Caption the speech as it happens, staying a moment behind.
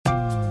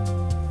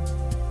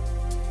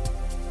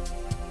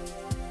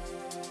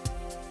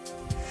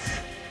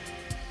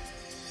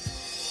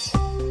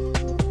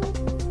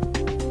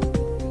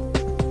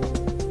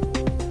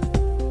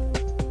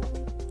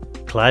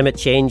Climate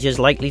change is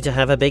likely to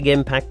have a big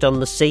impact on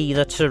the sea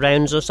that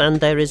surrounds us, and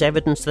there is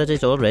evidence that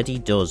it already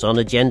does. On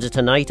Agenda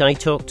tonight, I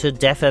talked to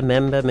DEFRA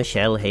member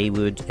Michelle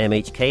Haywood,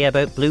 MHK,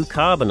 about blue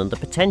carbon and the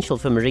potential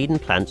for marine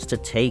plants to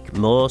take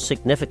more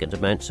significant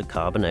amounts of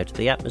carbon out of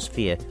the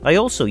atmosphere. I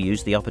also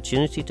used the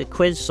opportunity to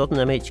quiz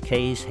Southern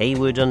MHK's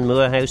Haywood and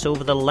Moorhouse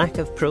over the lack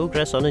of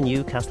progress on a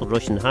new Castle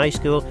Rushen High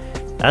School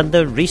and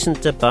the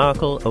recent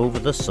debacle over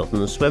the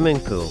Sutton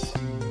swimming pool.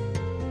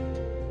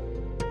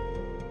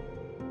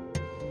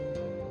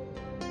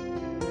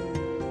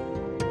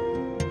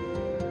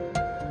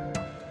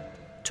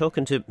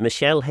 Talking to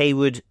Michelle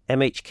Haywood,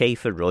 MHK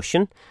for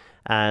Rushen,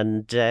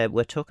 and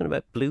we're talking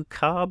about blue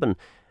carbon.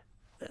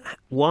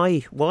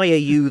 Why are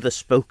you the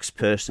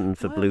spokesperson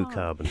for blue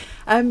carbon?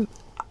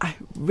 I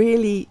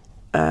really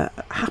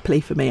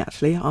happily for me,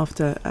 actually,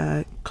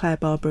 after Claire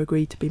Barber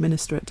agreed to be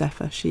Minister at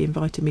DEFRA, she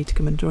invited me to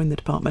come and join the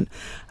department,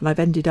 and I've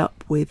ended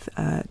up with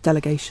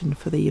delegation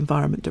for the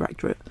Environment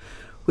Directorate,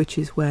 which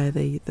is where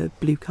the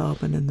blue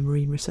carbon and the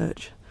marine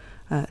research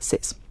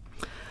sits.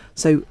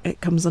 So it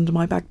comes under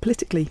my bag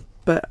politically.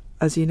 But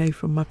as you know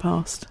from my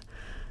past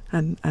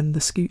and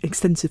the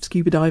extensive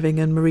scuba diving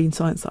and marine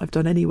science that I've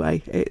done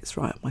anyway, it's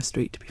right up my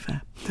street, to be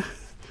fair.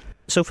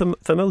 So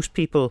for most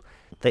people,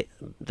 they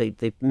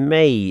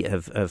may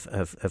have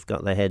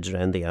got their heads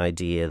around the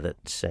idea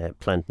that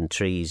planting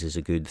trees is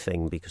a good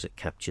thing because it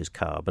captures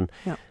carbon.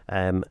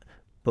 Yeah.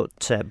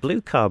 But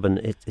blue carbon,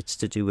 it's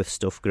to do with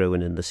stuff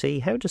growing in the sea.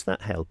 How does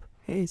that help?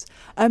 It is.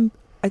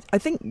 I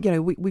think, you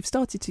know, we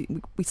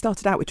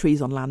started out with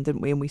trees on land, didn't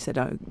we? And we said,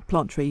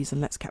 plant trees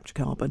and let's capture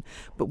carbon.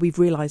 But we've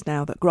realised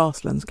now that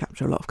grasslands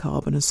capture a lot of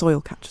carbon and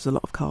soil captures a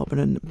lot of carbon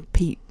and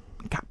peat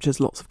captures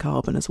lots of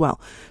carbon as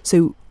well.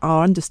 So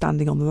our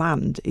understanding on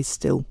land is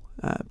still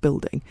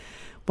building.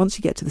 Once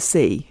you get to the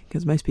sea,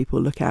 because most people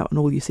look out and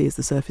all you see is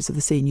the surface of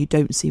the sea and you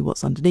don't see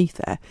what's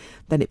underneath there,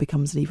 then it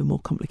becomes an even more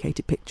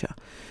complicated picture.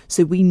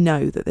 So we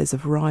know that there's a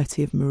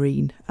variety of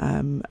marine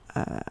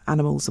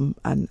animals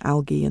and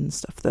algae and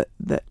stuff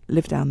that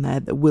live down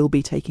there that will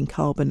be taking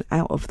carbon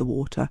out of the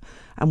water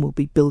and will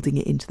be building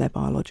it into their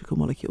biological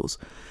molecules.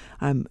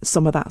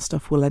 Some of that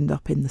stuff will end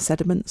up in the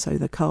sediment, so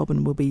the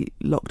carbon will be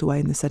locked away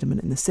in the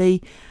sediment in the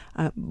sea.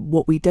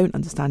 What we don't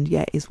understand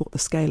yet is what the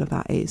scale of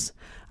that is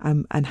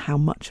and how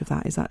much of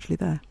that is actually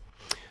there.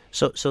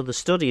 So the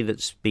study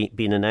that's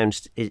been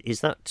announced,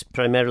 is that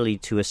primarily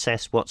to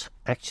assess what's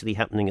actually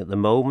happening at the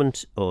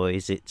moment, or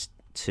is it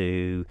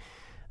to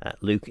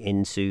look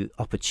into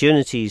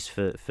opportunities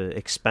for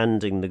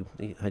expanding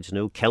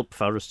the, kelp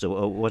forests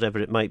or whatever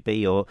it might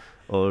be, or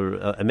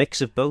a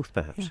mix of both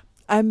perhaps? Yeah.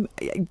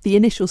 The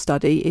initial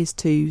study is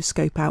to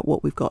scope out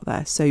what we've got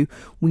there. So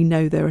we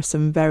know there are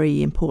some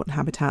very important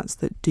habitats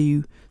that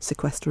do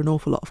sequester an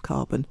awful lot of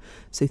carbon.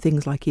 So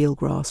things like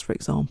eelgrass, for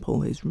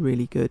example, is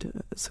really good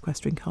at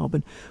sequestering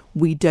carbon.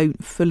 We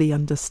don't fully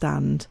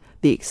understand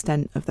the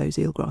extent of those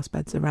eelgrass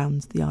beds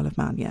around the Isle of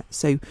Man yet.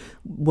 So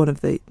one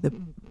of the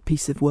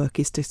pieces of work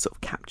is to sort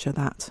of capture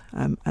that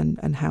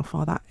and how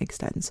far that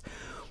extends.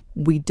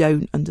 We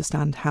don't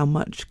understand how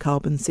much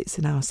carbon sits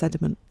in our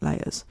sediment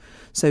layers.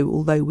 So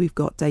although we've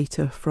got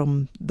data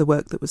from the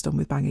work that was done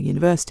with Bangor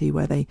University,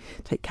 where they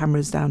take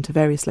cameras down to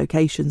various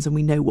locations and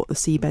we know what the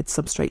seabed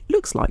substrate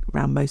looks like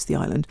around most of the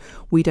island,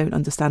 we don't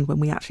understand when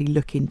we actually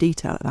look in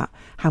detail at that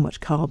how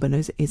much carbon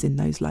is in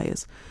those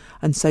layers.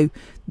 And so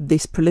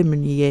this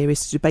preliminary year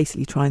is to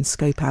basically try and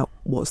scope out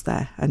what's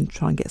there and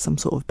try and get some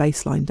sort of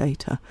baseline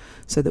data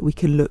so that we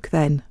can look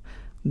then.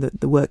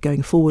 The work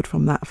going forward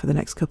from that for the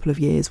next couple of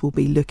years will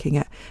be looking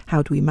at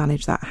how do we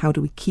manage that, how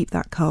do we keep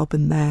that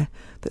carbon there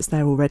that's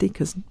there already,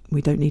 because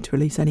we don't need to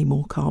release any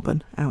more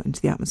carbon out into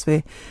the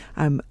atmosphere,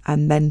 and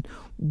then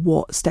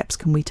what steps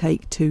can we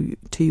take to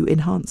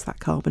enhance that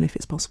carbon if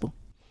it's possible.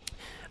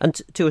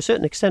 And to a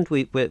certain extent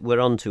we're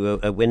on to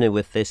a winner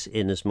with this,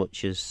 in as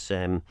much as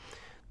there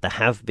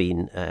have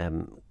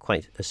been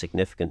quite a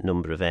significant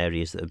number of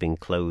areas that have been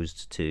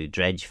closed to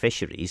dredge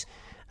fisheries.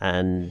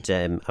 And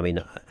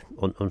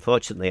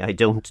unfortunately, I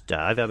don't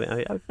dive.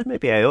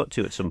 Maybe I ought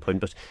to at some point,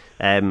 but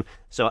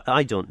so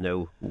I don't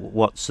know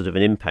what sort of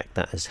an impact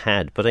that has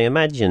had. But I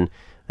imagine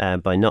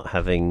by not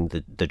having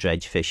the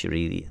dredge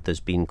fishery, there's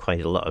been quite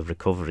a lot of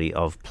recovery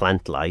of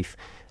plant life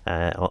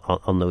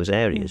on those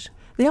areas.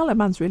 The Isle of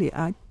Man's really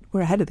we're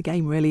ahead of the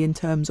game, really, in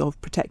terms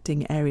of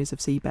protecting areas of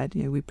seabed.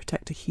 You know, we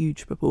protect a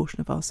huge proportion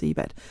of our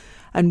seabed.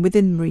 And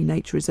within marine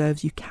nature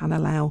reserves, you can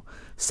allow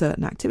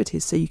certain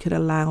activities. So you could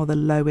allow the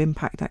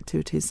low-impact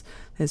activities.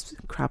 There's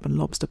crab and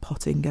lobster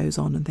potting goes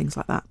on and things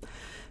like that.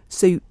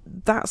 So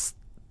that's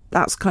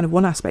kind of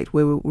one aspect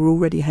where we're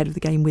already ahead of the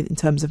game in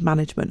terms of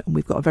management, and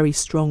we've got a very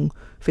strong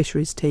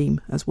fisheries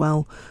team as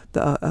well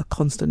that are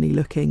constantly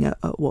looking at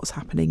what's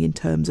happening in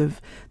terms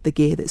of the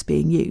gear that's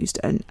being used,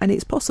 and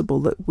it's possible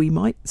that we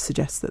might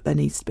suggest that there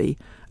needs to be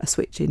a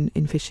switch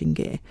in fishing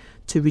gear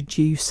to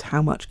reduce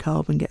how much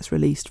carbon gets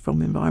released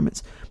from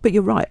environments. But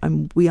you're right,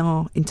 we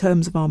are, in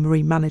terms of our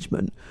marine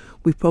management,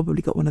 we've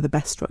probably got one of the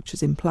best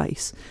structures in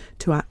place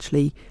to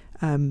actually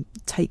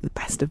take the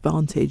best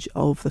advantage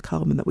of the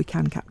carbon that we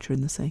can capture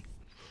in the sea.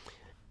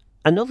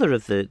 Another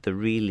of the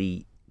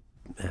really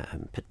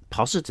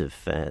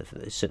positive,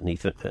 certainly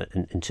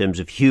in terms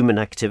of human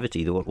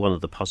activity, one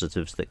of the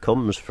positives that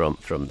comes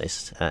from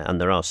this, and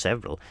there are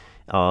several,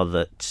 are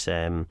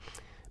that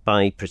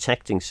by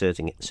protecting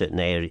certain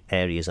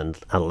areas and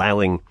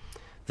allowing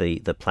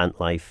the plant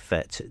life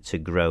to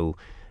grow,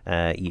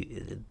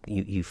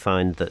 you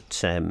find that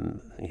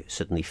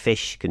certainly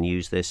fish can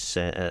use this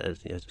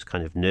as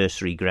kind of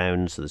nursery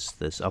grounds.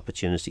 There's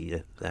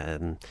opportunity.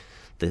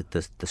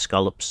 The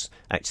scallops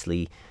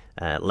actually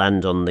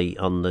land on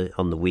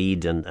the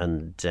weed,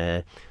 and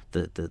the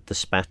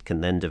spat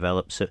can then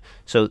develop. So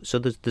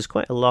there's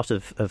quite a lot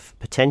of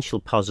potential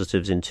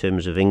positives in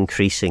terms of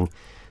increasing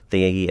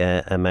the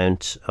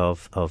amount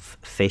of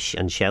fish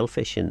and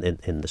shellfish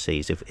in the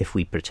seas if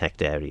we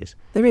protect areas.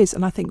 There is,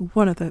 and I think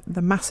one of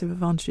the massive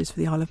advantages for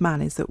the Isle of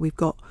Man is that we've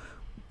got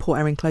Port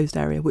Erin Closed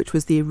Area, which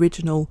was the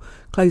original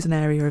closing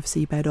area of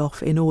seabed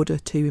off in order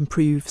to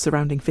improve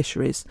surrounding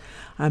fisheries.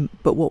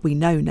 But what we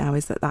know now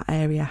is that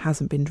area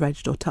hasn't been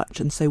dredged or touched,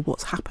 and so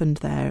what's happened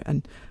there,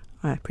 and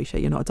I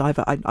appreciate you're not a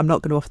diver, I'm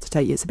not going to offer to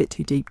take you, it's a bit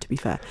too deep to be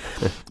fair.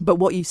 But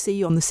what you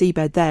see on the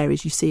seabed there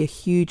is you see a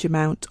huge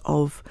amount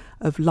of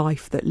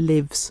life that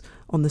lives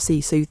on the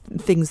sea, so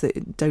things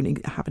that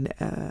don't have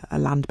a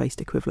land-based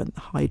equivalent,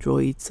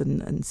 hydroids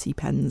and sea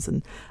pens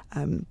and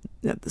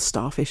the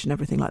starfish and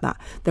everything like that.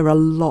 There are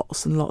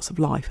lots and lots of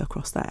life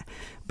across there.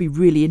 It'd be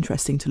really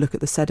interesting to look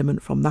at the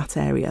sediment from that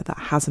area that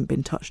hasn't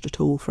been touched at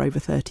all for over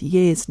 30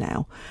 years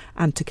now,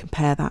 and to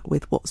compare that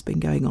with what's been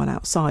going on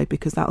outside,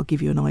 because that'll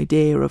give you an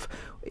idea of,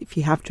 if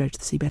you have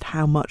dredged the seabed,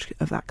 how much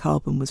of that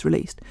carbon was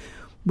released.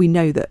 We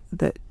know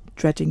that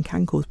dredging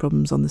can cause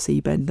problems on the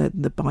seabed.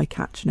 The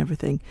bycatch and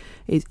everything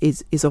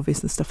is obvious,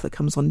 the stuff that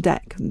comes on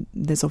deck, and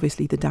there's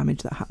obviously the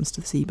damage that happens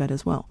to the seabed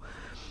as well.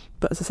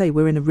 But as I say,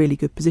 we're in a really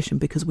good position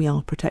because we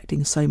are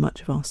protecting so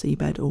much of our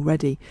seabed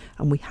already,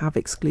 and we have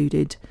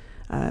excluded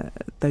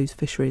those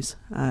fisheries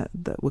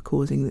that were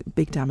causing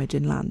big damage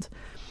inland.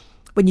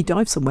 When you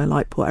dive somewhere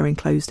like Port Erin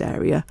Closed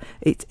Area,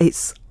 it's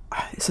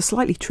a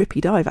slightly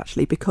trippy dive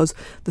actually, because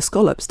the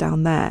scallops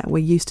down there, we're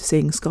used to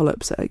seeing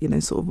scallops at,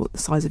 sort of the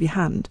size of your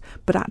hand,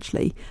 but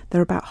actually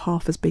they're about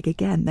half as big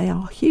again. They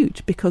are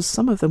huge because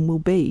some of them will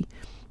be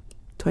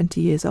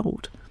 20 years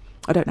old.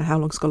 I don't know how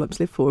long scallops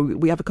live for.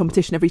 We have a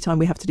competition every time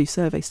we have to do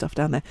survey stuff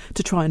down there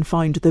to try and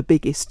find the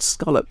biggest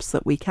scallops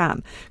that we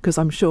can, because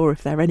I'm sure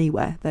if they're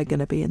anywhere, they're going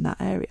to be in that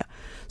area.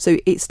 So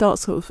it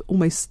starts sort of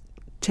almost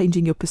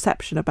changing your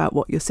perception about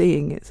what you're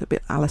seeing. It's a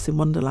bit Alice in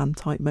Wonderland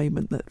type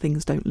moment, that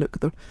things don't look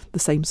the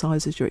same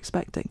size as you're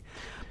expecting.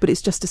 But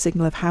it's just a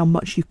signal of how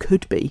much you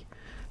could be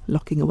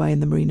locking away in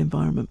the marine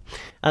environment.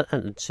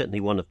 And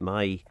certainly one of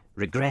my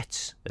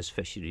regrets as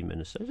fishery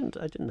minister,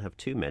 I didn't have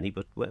too many,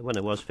 but when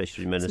I was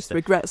fishery minister,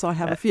 regrets, I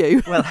have a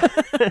few. Well,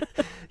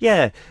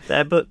 yeah,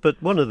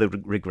 but one of the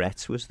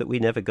regrets was that we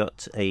never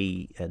got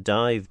a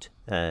dived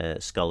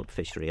scallop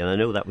fishery, and I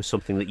know that was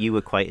something that you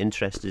were quite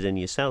interested in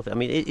yourself. I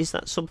mean, is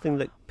that something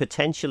that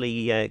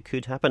potentially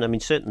could happen? I mean,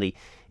 certainly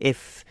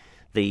if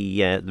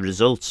the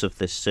results of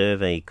this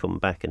survey come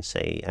back and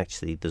say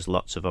actually there's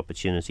lots of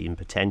opportunity and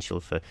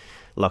potential for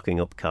locking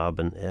up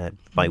carbon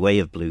by way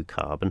of blue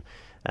carbon,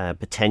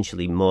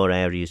 potentially more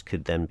areas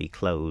could then be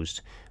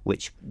closed,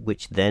 which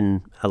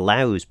then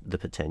allows the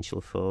potential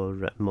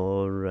for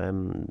more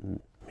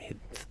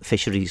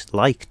fisheries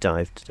like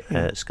dived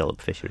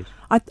scallop fisheries.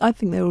 I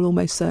think there will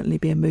almost certainly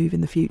be a move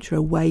in the future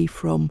away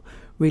from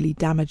really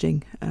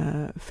damaging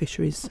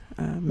fisheries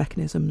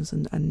mechanisms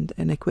and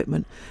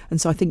equipment,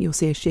 and so I think you'll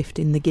see a shift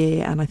in the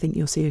gear, and I think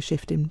you'll see a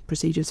shift in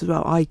procedures as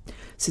well. I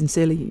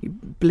sincerely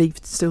believe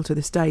still to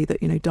this day that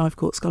dive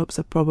caught scallops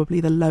are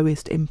probably the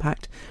lowest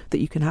impact that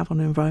you can have on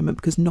an environment,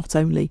 because not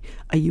only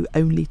are you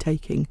only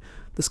taking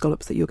the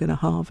scallops that you're going to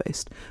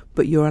harvest,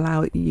 but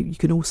you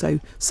can also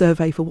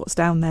survey for what's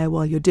down there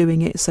while you're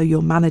doing it, so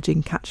you're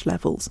managing catch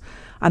levels,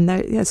 and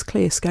there's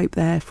clear scope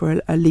there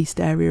for a leased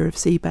area of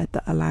seabed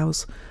that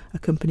allows a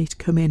company to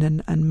come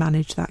in and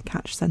manage that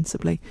catch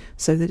sensibly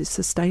so that it's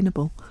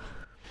sustainable.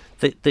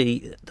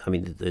 The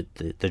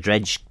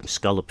dredge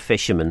scallop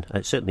fishermen,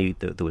 certainly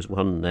there was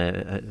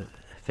one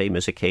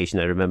famous occasion.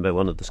 I remember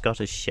one of the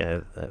Scottish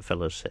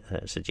fellows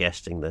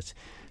suggesting that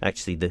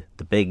actually the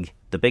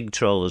big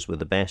trawlers were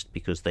the best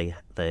because they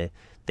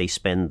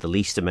spend the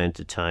least amount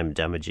of time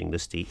damaging the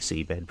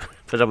seabed,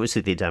 but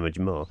obviously they damage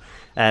more.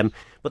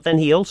 But then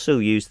he also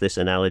used this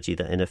analogy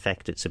that in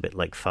effect it's a bit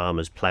like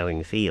farmers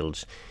ploughing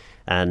fields.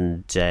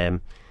 And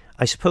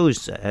I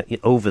suppose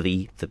over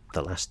the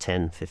last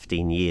 10,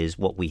 15 years,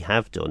 what we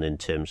have done in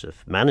terms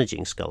of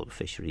managing scallop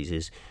fisheries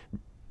is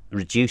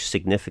reduce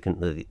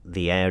significantly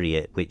the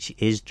area which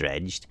is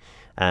dredged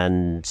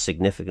and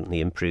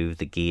significantly improve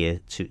the gear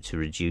to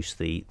reduce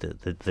the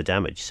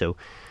damage. So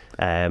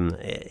I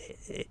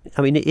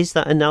mean, is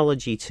that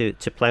analogy to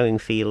ploughing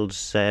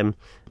fields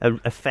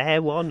a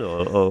fair one,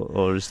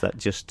 or is that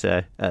just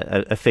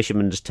a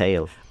fisherman's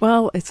tale?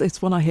 Well,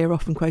 it's one I hear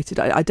often quoted.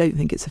 I don't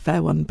think it's a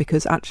fair one,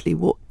 because actually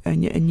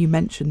and you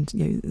mentioned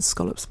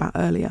scallop spat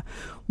earlier.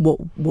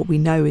 What we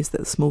know is that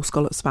the small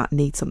scallop spat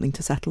needs something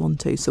to settle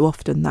onto. So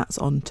often that's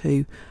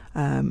onto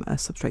a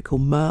substrate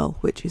called merle,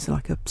 which is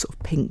like a sort of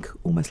pink,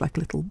 almost like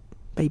a little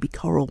baby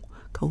coral,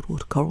 cold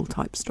water coral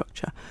type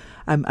structure.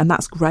 And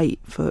that's great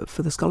for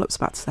the scallop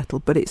spat to settle,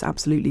 but it's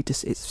absolutely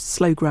it's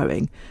slow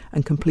growing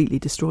and completely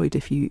destroyed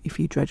if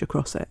you dredge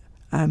across it.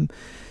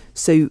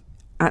 So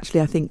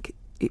actually, I think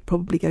it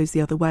probably goes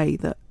the other way,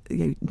 that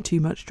too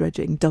much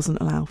dredging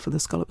doesn't allow for the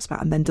scallop spat,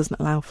 and then doesn't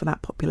allow for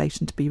that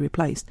population to be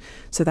replaced.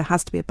 So there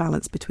has to be a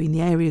balance between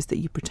the areas that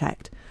you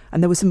protect.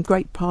 And there was some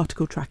great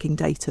particle tracking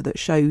data that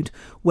showed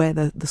where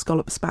the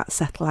scallop spat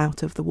settle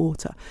out of the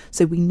water.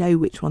 So we know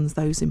which ones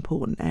those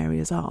important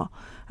areas are,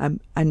 and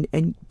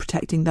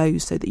protecting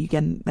those so that you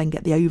can then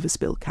get the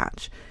overspill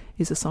catch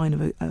is a sign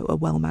of a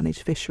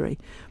well-managed fishery.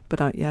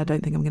 But I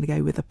don't think I'm going to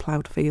go with a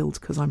ploughed field,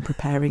 because I'm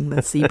preparing the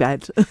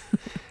seabed.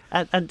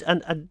 And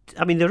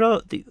I mean, there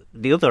are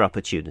the other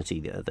opportunity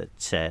there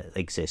that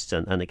exists,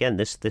 and again,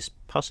 this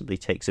possibly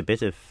takes a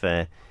bit of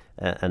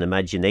an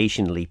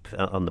imagination leap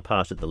on the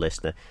part of the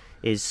listener.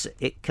 Is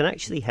it can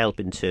actually help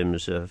in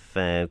terms of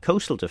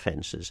coastal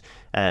defences.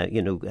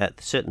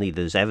 Certainly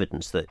there's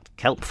evidence that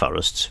kelp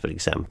forests, for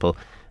example,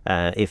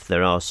 if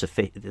there are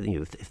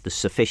if there's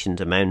sufficient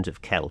amount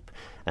of kelp,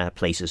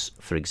 places,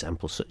 for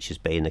example, such as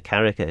Baie na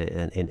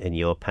Carracha in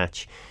your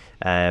patch,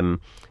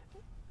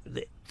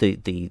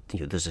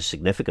 there's a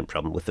significant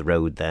problem with the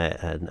road there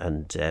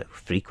and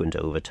frequent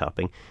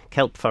overtopping.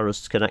 Kelp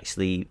forests can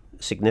actually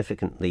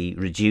significantly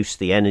reduce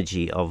the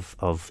energy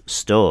of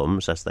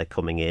storms as they're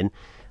coming in,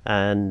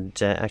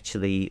 and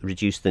actually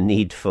reduce the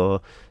need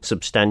for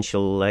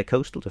substantial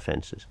coastal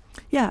defences.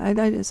 Yeah,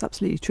 it's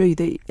absolutely true.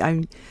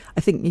 I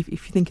think if you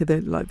think of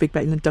the Big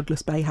Bailey and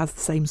Douglas Bay has the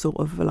same sort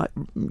of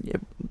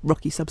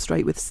rocky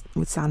substrate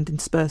with sand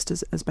interspersed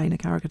as Baie na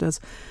Carracha does,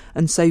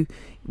 and so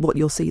what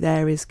you'll see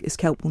there is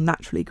kelp will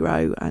naturally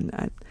grow,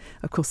 and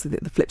of course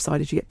the flip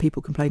side is you get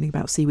people complaining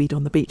about seaweed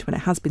on the beach when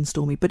it has been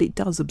stormy, but it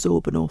does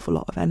absorb an awful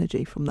lot of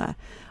energy from there,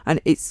 and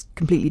it's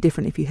completely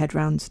different if you head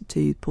round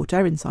to Port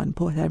Erin side. And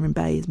Port Erin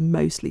Bay is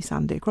mostly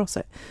sandy across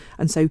it,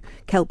 and so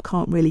kelp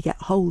can't really get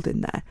hold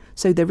in there.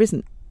 So there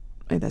isn't.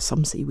 There's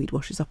some seaweed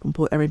washes up on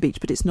Port Erin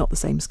Beach, but it's not the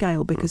same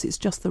scale because it's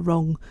just the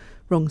wrong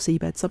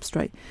seabed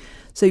substrate.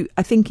 So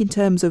I think in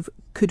terms of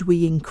could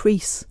we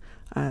increase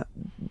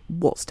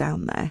what's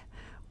down there,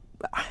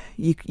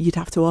 you'd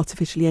have to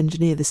artificially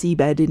engineer the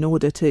seabed in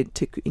order to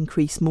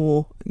increase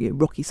more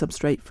rocky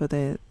substrate for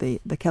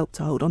the kelp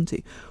to hold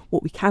onto.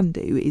 What we can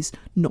do is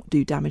not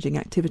do damaging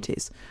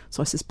activities.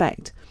 So I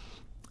suspect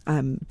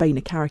Baie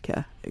na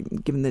Carracha,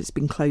 given that it's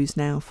been closed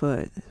now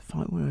for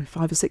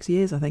 5 or 6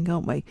 years, I think,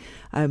 aren't we,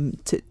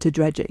 to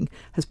dredging,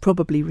 has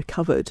probably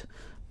recovered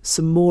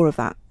some more of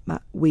that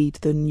weed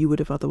than you would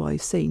have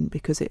otherwise seen,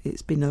 because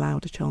it's been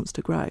allowed a chance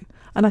to grow.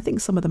 And I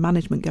think some of the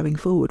management going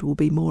forward will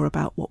be more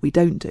about what we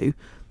don't do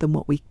than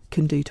what we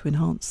can do to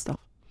enhance stuff.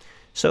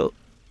 So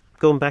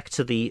going back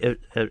to the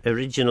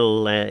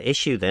original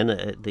issue then,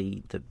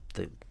 the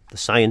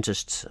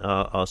scientists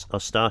are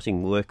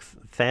starting work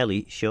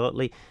fairly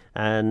shortly.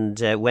 And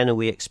when are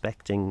we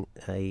expecting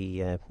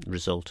a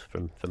result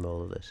from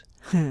all of this?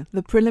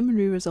 The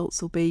preliminary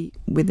results will be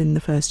within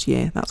the first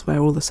year. That's where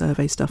all the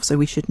survey stuff. So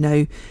we should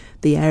know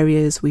the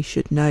areas. We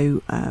should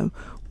know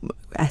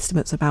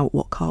estimates about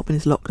what carbon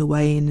is locked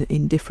away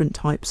in different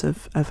types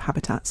of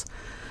habitats.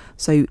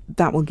 So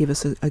that will give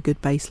us a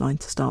good baseline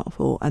to start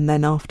for. And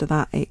then after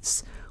that,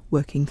 it's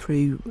working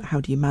through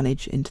how do you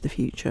manage into the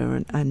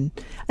future, and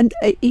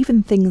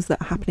even things that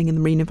are happening in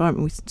the marine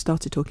environment. We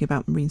started talking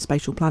about marine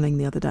spatial planning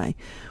the other day,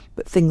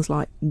 but things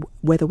like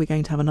whether we're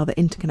going to have another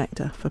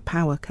interconnector for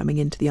power coming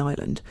into the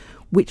island,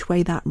 which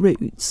way that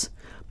routes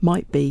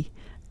might be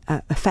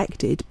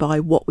affected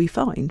by what we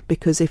find,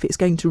 because if it's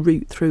going to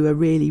route through a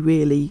really,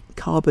 really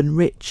carbon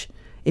rich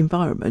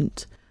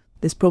environment,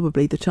 there's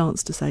probably the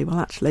chance to say, well,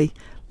 actually,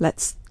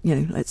 let's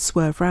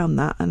swerve around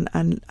that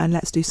and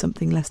let's do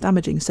something less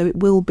damaging. So it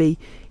will be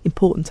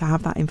important to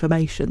have that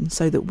information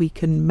so that we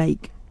can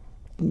make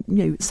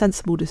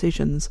sensible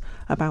decisions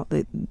about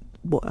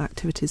what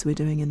activities we're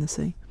doing in the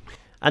sea.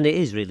 And it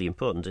is really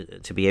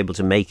important to be able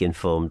to make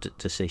informed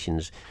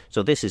decisions.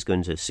 So this is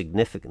going to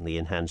significantly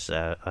enhance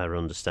our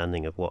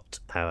understanding of what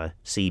our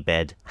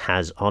seabed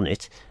has on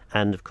it.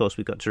 And of course,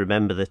 we've got to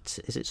remember that,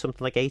 is it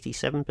something like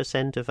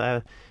 87% of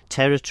our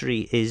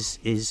territory is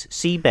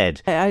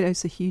seabed?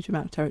 It's a huge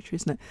amount of territory,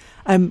 isn't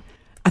it?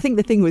 I think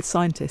the thing with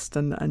scientists,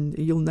 and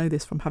you'll know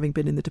this from having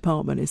been in the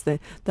department, is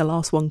they'll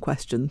ask one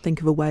question, think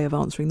of a way of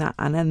answering that,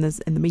 and then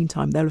in the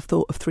meantime they'll have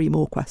thought of 3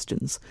 more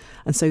questions,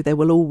 and so there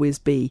will always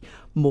be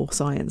more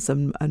science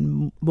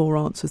and more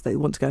answers they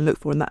want to go and look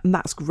for, and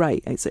that's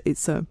great.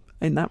 It's a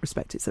in that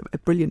respect, it's a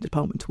brilliant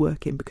department to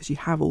work in, because you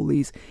have all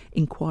these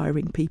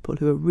inquiring people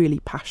who are really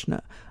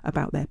passionate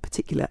about their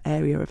particular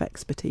area of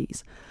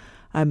expertise.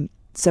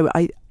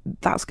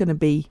 That's going to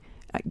be,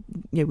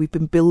 we've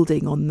been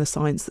building on the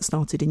science that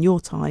started in your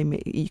time.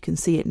 You can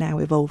see it now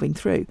evolving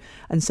through,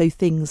 and so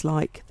things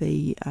like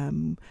the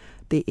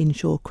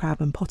inshore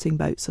crab and potting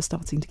boats are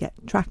starting to get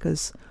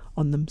trackers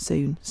on them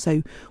soon.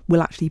 So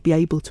we'll actually be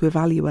able to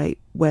evaluate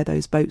where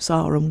those boats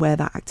are and where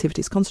that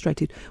activity is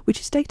concentrated, which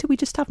is data we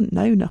just haven't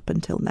known up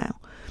until now.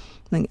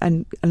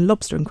 And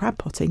lobster and crab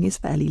potting is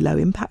fairly low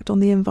impact on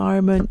the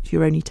environment.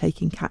 You're only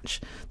taking catch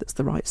that's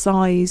the right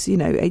size.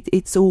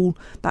 It's all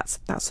that's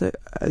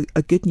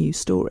a good news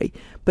story.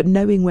 But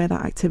knowing where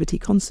that activity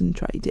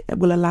concentrates, it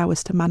will allow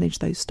us to manage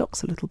those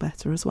stocks a little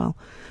better as well.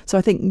 So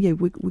I think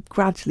we're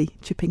gradually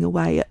chipping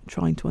away at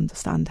trying to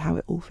understand how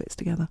it all fits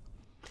together.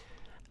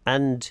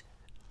 And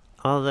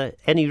are there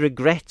any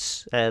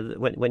regrets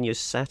when you're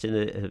sat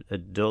in a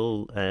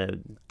dull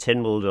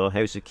Tynwald or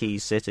House of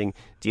Keys sitting?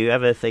 Do you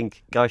ever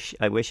think, gosh,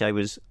 I wish I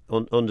was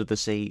under the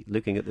sea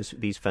looking at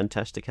these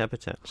fantastic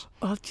habitats?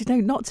 Well,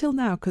 not till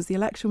now, because the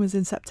election was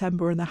in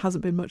September and there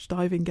hasn't been much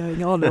diving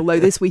going on, although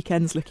this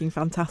weekend's looking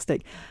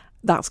fantastic.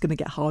 That's going to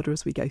get harder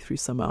as we go through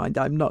summer.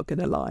 I'm not going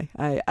to lie.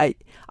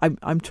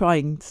 I'm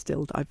trying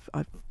still.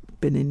 I've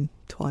been in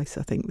twice,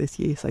 I think, this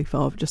year so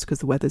far, just because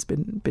the weather's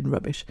been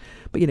rubbish.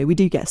 But we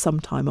do get some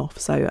time off,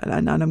 so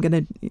and I'm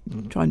going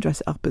to try and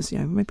dress it up as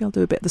maybe I'll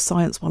do a bit of the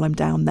science while I'm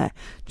down there,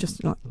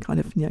 just like kind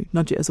of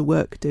nudge it as a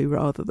work do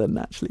rather than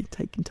actually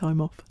taking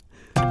time off.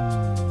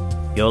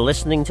 You're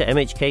listening to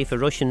MHK for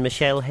Russian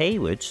Michelle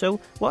Hayward. So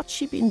what's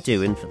she been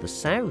doing for the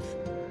South?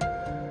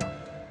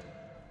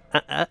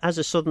 As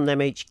a Southern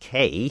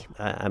MHK,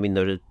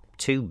 there are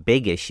two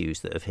big issues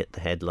that have hit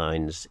the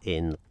headlines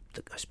in,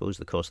 I suppose,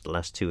 the course of the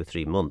last 2 or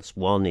 3 months.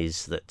 One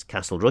is that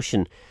Castle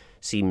Rushen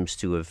seems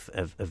to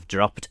have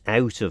dropped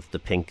out of the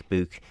Pink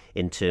Book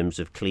in terms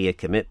of clear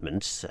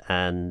commitments,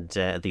 and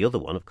the other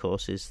one, of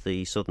course, is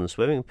the Southern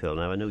Swimming Pool.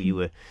 Now, I know you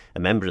were a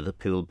member of the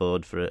pool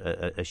board for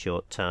a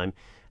short time,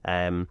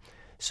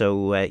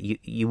 so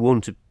you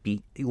won't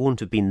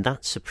have been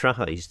that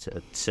surprised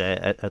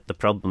at the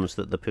problems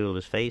that the pool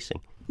is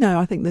facing. No,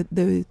 I think that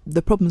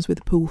the problems with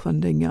the pool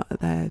funding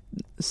they're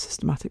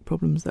systematic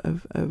problems that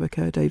have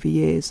occurred over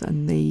years,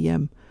 and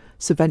the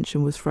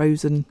subvention was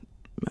frozen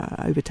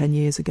over 10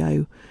 years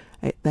ago.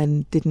 It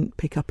then didn't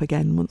pick up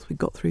again once we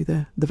got through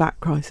the VAT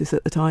crisis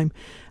at the time.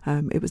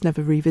 It was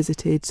never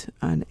revisited,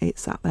 and it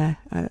sat there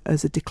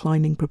as a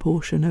declining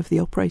proportion of the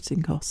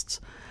operating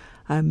costs.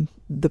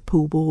 The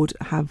pool board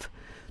have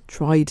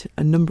tried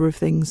a number of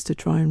things to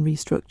try and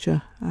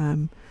restructure,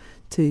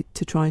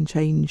 to try and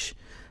change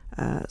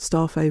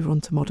staff over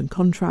onto modern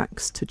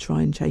contracts, to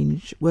try and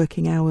change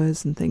working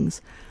hours and things.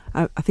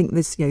 I think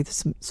there's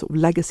some sort of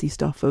legacy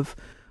stuff of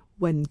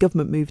when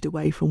government moved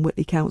away from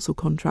Whitley Council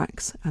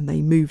contracts and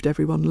they moved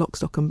everyone lock,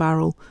 stock and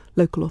barrel.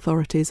 Local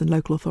authorities and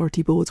local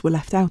authority boards were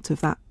left out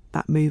of that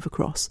move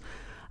across.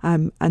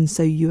 And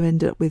so you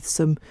end up with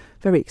some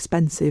very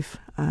expensive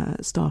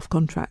staff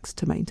contracts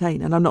to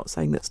maintain. And I'm not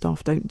saying that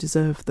staff don't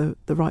deserve the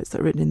rights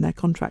that are written in their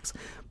contracts,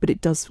 but it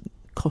does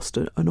cost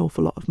an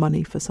awful lot of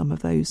money for some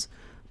of those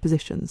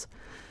positions.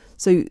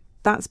 So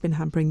that's been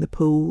hampering the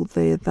pool.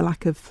 The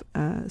lack of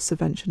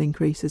subvention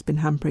increase has been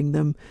hampering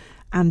them,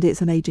 and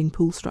it's an ageing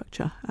pool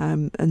structure,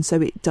 and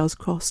so it does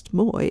cost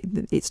more.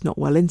 It's not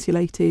well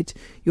insulated.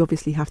 You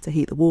obviously have to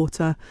heat the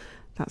water.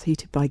 That's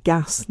heated by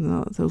gas.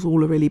 That was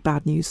all a really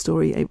bad news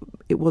story.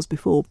 It was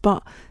before,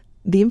 but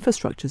the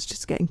infrastructure is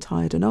just getting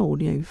tired and old.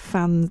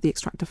 The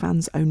extractor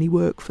fans only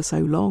work for so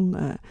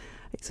long.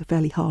 It's a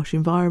fairly harsh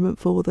environment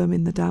for them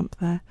in the damp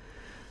there.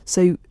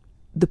 So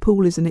the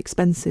pool is an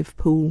expensive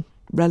pool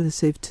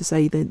relative to,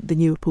 say, the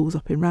newer pools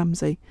up in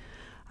Ramsey.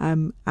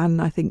 And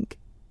I think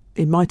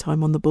in my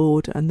time on the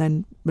board and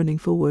then running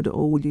forward,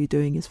 all you're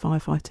doing is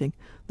firefighting.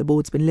 The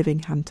board's been living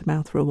hand to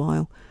mouth for a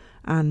while,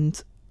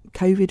 and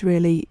COVID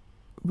really,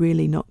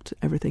 really knocked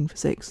everything for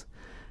six,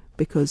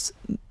 because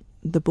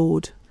the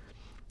board,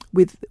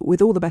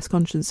 with all the best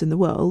conscience in the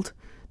world,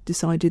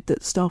 decided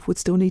that staff would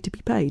still need to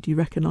be paid. You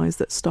recognise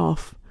that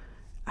staff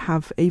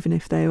have, even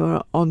if they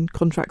were on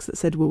contracts that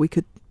said, well, we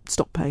could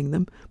stop paying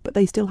them, but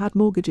they still had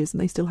mortgages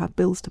and they still had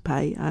bills to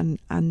pay,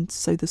 and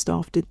so the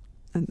staff did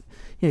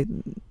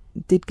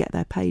get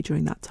their pay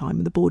during that time,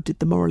 and the board did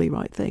the morally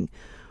right thing.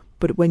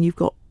 But when you've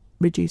got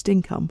reduced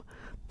income,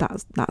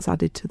 that's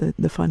added to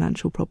the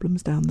financial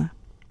problems down there.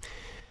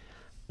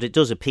 But it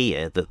does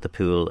appear that the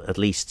pool, at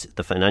least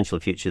the financial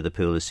future of the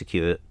pool, is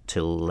secure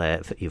till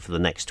for the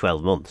next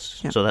 12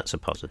 months. Yeah. So that's a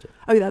positive.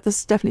 Oh,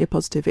 that's definitely a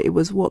positive. It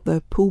was what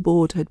the pool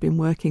board had been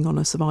working on,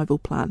 a survival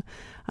plan,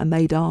 and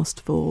they'd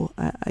asked for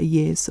a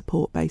year's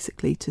support,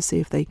 basically, to see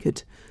if they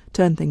could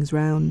turn things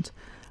round,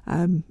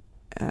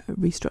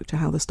 restructure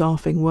how the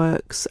staffing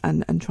works,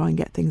 and try and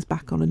get things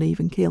back on an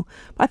even keel.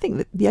 But I think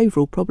that the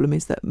overall problem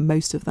is that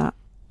most of that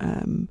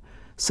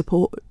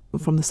support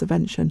from the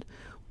subvention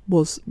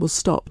was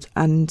stopped.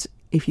 And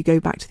if you go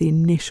back to the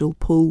initial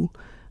pool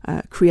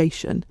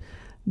creation,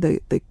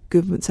 the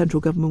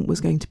central government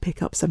was going to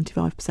pick up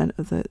 75%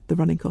 of the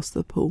running cost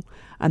of the pool,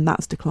 and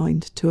that's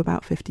declined to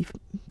about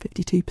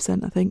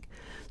 52%, I think.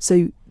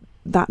 So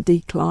that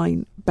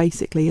decline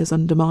basically has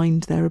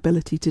undermined their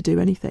ability to do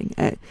anything.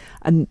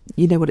 And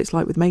you know what it's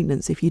like with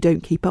maintenance. If you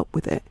don't keep up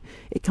with it,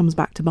 it comes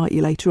back to bite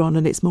you later on,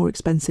 and it's more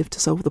expensive to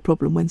solve the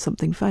problem when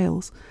something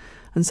fails.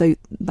 And so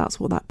that's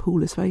what that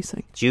pool is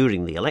facing.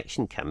 During the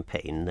election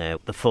campaign,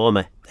 the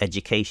former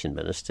education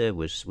minister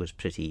was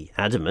pretty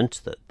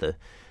adamant that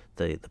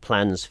the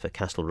plans for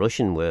Castle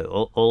Rushen were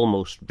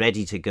almost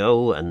ready to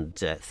go, and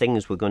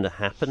things were going to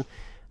happen.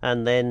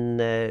 And then,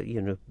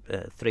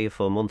 3 or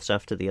 4 months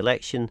after the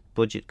election,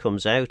 budget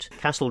comes out.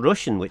 Castle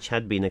Rushen, which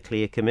had been a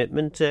clear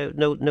commitment,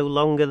 no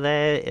longer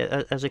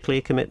there as a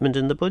clear commitment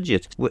in the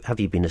budget. Have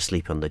you been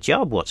asleep on the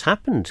job? What's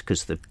happened?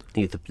 Because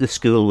the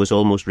school was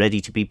almost ready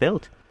to be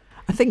built.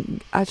 I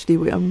think actually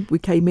we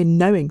came in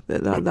knowing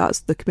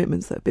that's the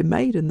commitments that have been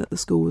made, and that the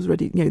school was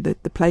ready.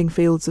 The playing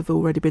fields have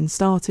already been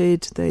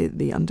started.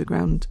 The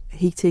underground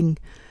heating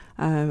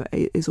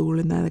is all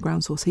in there. The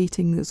ground source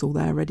heating is all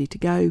there, ready to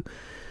go.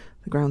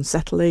 The ground's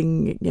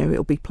settling.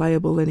 It'll be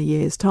playable in a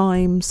year's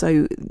time.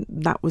 So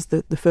that was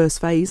the first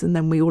phase, and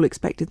then we all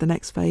expected the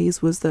next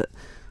phase was that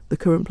the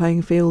current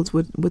playing fields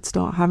would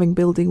start having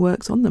building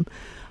works on them.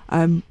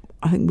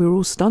 I think we were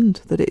all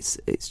stunned that it's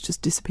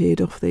just disappeared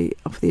off the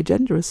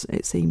agenda, as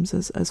it seems,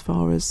 as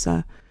far as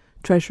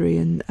Treasury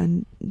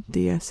and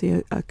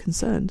DSE are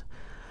concerned.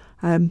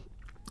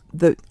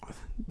 The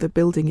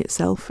building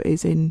itself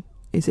is in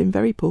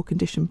very poor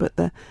condition, but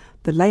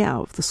the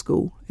layout of the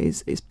school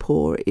is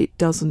poor. It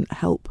doesn't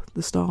help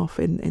the staff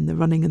in the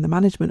running and the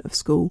management of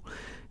school.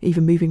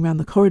 Even moving around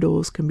the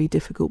corridors can be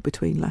difficult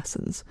between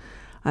lessons,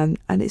 and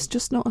it's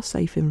just not a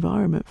safe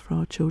environment for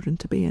our children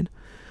to be in.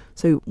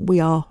 So we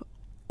are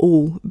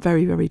all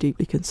very, very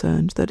deeply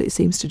concerned that it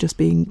seems to just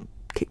being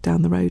kicked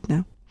down the road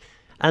now.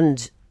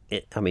 And,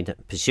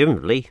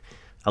 presumably,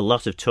 a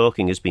lot of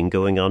talking has been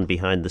going on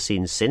behind the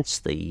scenes since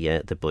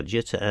the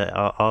budget.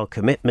 Are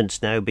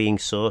commitments now being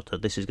sought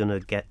that this is going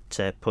to get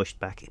pushed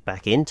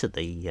back into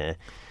the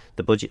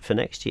budget for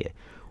next year?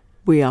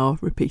 We are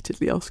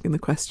repeatedly asking the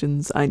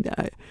questions.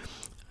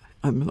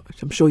 I'm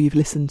sure you've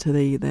listened to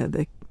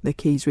the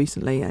Keys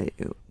recently.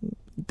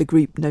 The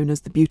group known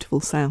as the Beautiful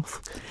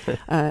South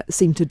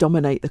seem to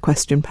dominate the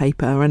question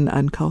paper,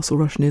 and Castle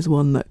Rushen is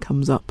one that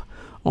comes up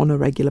on a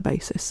regular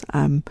basis.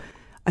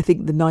 I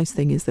think the nice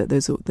thing is that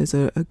there's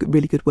a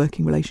really good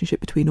working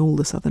relationship between all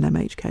the southern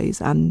MHKs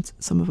and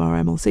some of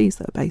our MLCs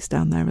that are based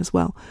down there as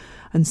well.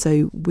 And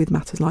so with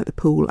matters like the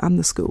pool and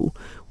the school,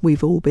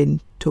 we've all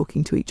been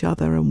talking to each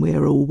other, and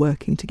we're all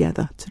working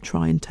together to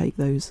try and take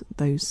those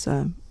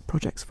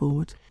projects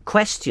forward.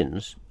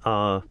 Questions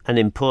are an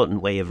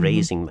important way of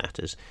raising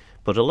matters.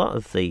 But a lot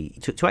of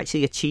to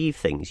actually achieve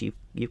things,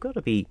 you've got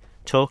to be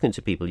talking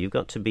to people. You've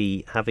got to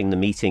be having the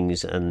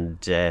meetings and,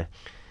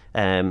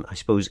 I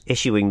suppose,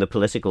 issuing the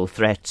political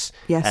threats.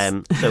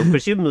 Yes. So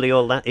presumably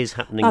all that is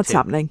happening. That's too.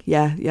 happening.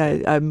 Yeah.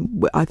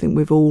 I think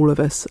we've all of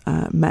us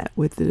met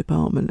with the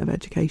Department of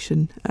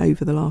Education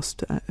over the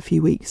last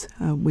few weeks.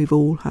 We've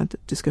all had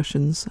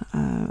discussions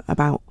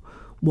about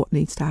what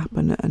needs to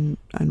happen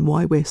and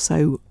why we're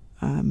so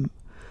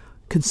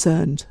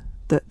concerned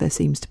that there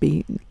seems to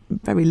be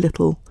very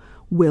little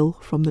will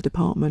from the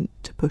department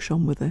to push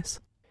on with this.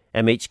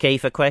 MHK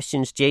for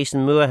Questions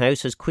Jason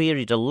Moorhouse has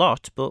queried a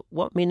lot, but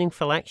what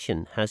meaningful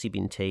action has he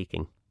been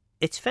taking?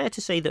 It's fair to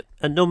say that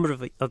a number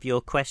of your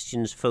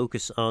questions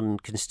focus on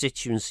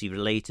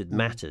constituency-related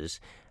matters,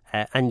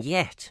 and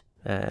yet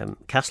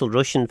Castle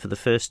Rushen, for the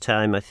first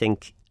time, I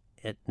think,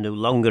 it no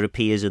longer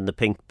appears in the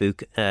Pink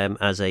Book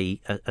as a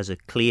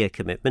clear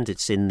commitment.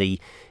 It's in the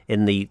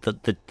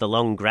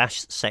long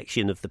grass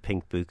section of the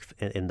Pink Book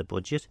in the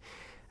budget.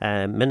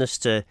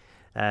 Minister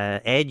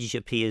Edge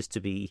appears to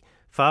be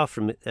far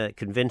from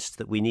convinced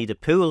that we need a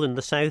pool in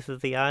the south of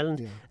the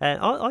island. Yeah.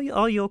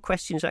 Are your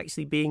questions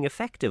actually being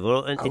effective,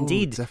 or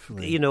indeed,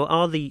 definitely.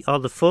 Are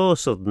the four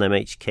southern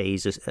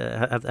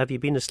MHKs? Have you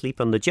been asleep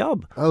on the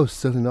job? Oh,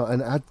 certainly not.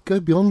 And I'd go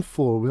beyond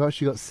four. We've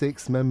actually got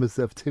 6 members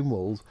of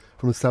Tynwald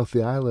from the south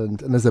of the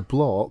island, and as a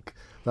block,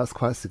 that's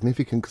quite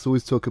significant because we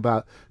always talk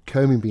about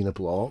Coming being a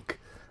block,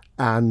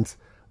 and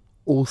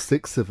all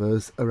 6 of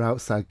us are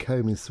outside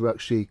Coming, so we're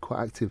actually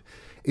quite active.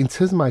 In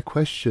terms of my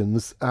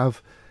questions,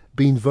 I've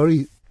been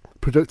very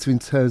productive in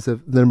terms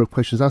of the number of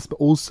questions asked, but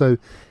also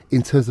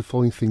in terms of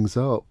following things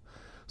up.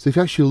 So if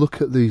you actually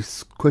look at the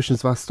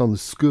questions I've asked on the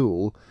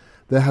school,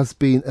 there has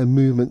been a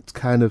movement to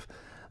kind of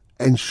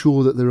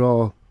ensure that there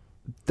are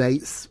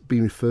dates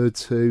being referred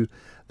to,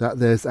 that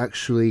there's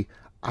actually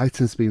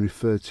items being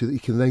referred to that you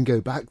can then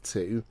go back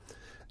to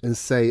and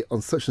say,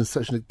 on such and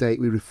such a date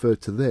we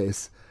referred to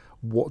this,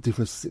 what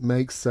difference does it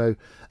make? So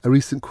a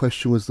recent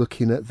question was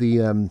looking at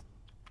the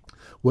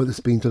work that's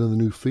being done in the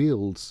new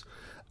fields,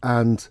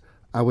 and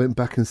I went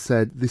back and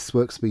said this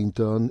work's being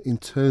done in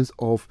terms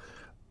of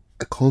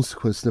a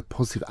consequence and a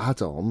positive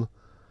add-on.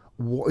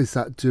 What is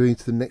that doing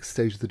to the next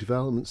stage of the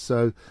development?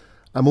 So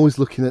I'm always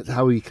looking at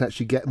how you can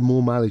actually get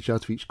more mileage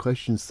out of each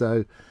question.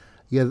 So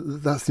Yeah,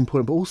 that's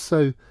important. But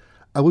also,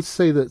 I would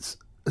say that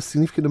a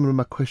significant number of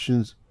my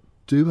questions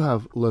do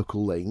have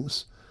local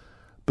links,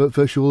 but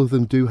virtually all of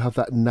them do have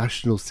that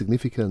national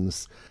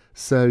significance.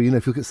 So, if you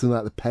look at something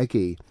like the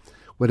Peggy,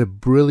 we had a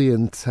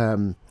brilliant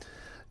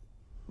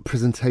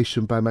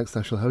presentation by Manx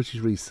National Heritage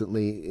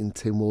recently in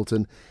Tynwald,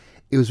 and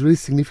it was really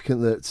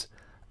significant that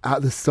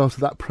at the start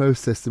of that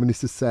process, the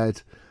Minister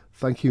said,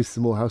 "Thank you, Mr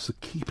Morehouse, for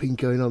keeping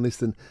going on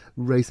this and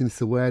raising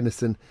this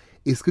awareness." And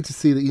it's good to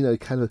see that,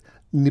 kind of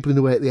nibbling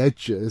away at the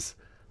edges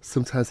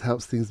sometimes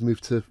helps things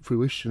move to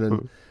fruition.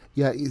 And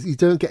you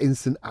don't get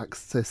instant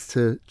access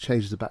to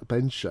change as a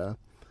backbencher,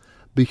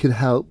 but you can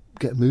help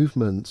get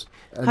movement.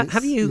 And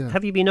have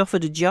you been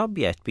offered a job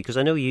yet? Because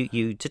I know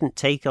you didn't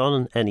take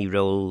on any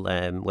role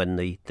when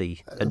the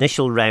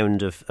initial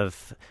round of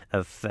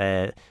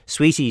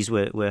sweeties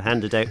were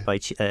handed out by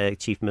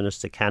Chief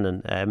Minister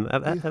Cannon.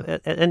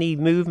 Any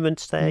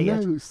movements there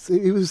yet? No,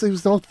 it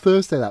was on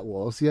Thursday, that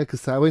was,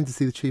 because I went to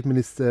see the Chief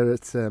Minister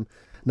at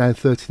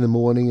 9:30 in the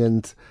morning,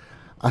 and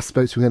I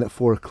spoke to him again at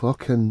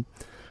 4:00, and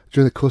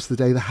during the course of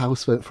the day, the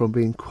house went from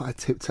being quite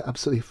tipped to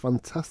absolutely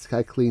fantastic.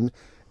 I cleaned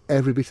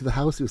every bit of the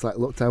house. It was like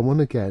lockdown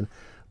 1 again.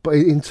 But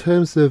in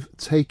terms of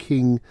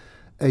taking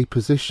a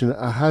position,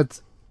 I had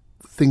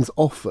things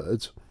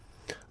offered,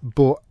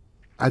 but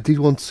I did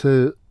want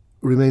to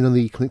remain on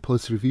the Economic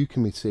Policy Review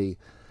Committee,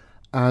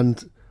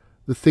 and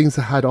the things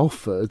I had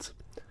offered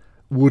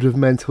would have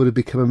meant I would have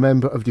become a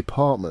member of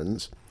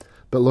department,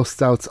 but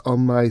lost out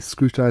on my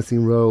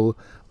scrutinising role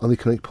on the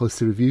Economic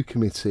Policy Review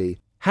Committee.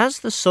 Has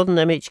the Southern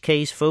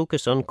MHK's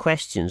focus on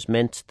questions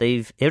meant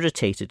they've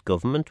irritated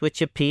government,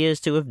 which appears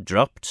to have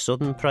dropped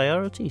Southern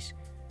priorities?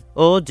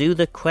 Or do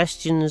the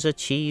questions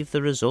achieve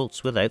the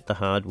results without the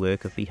hard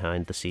work of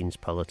behind-the-scenes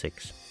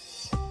politics?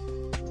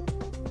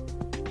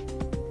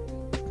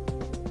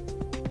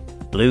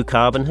 Blue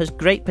carbon has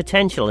great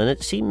potential, and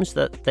it seems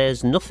that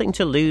there's nothing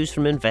to lose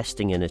from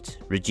investing in it.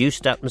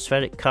 Reduced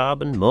atmospheric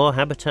carbon, more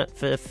habitat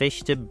for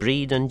fish to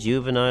breed and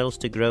juveniles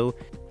to grow,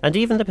 and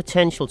even the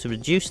potential to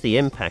reduce the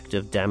impact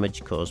of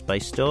damage caused by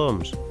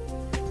storms.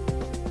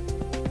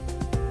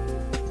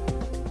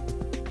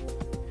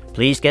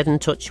 Please get in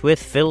touch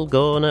with Phil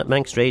Gaughan at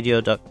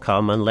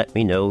manxradio.com and let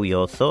me know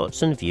your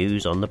thoughts and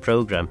views on the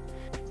programme.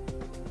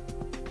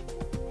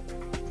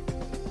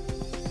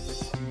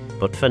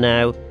 But for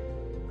now,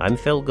 I'm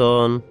Phil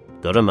Gaughan,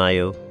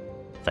 Guramayo.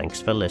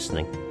 Thanks for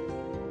listening.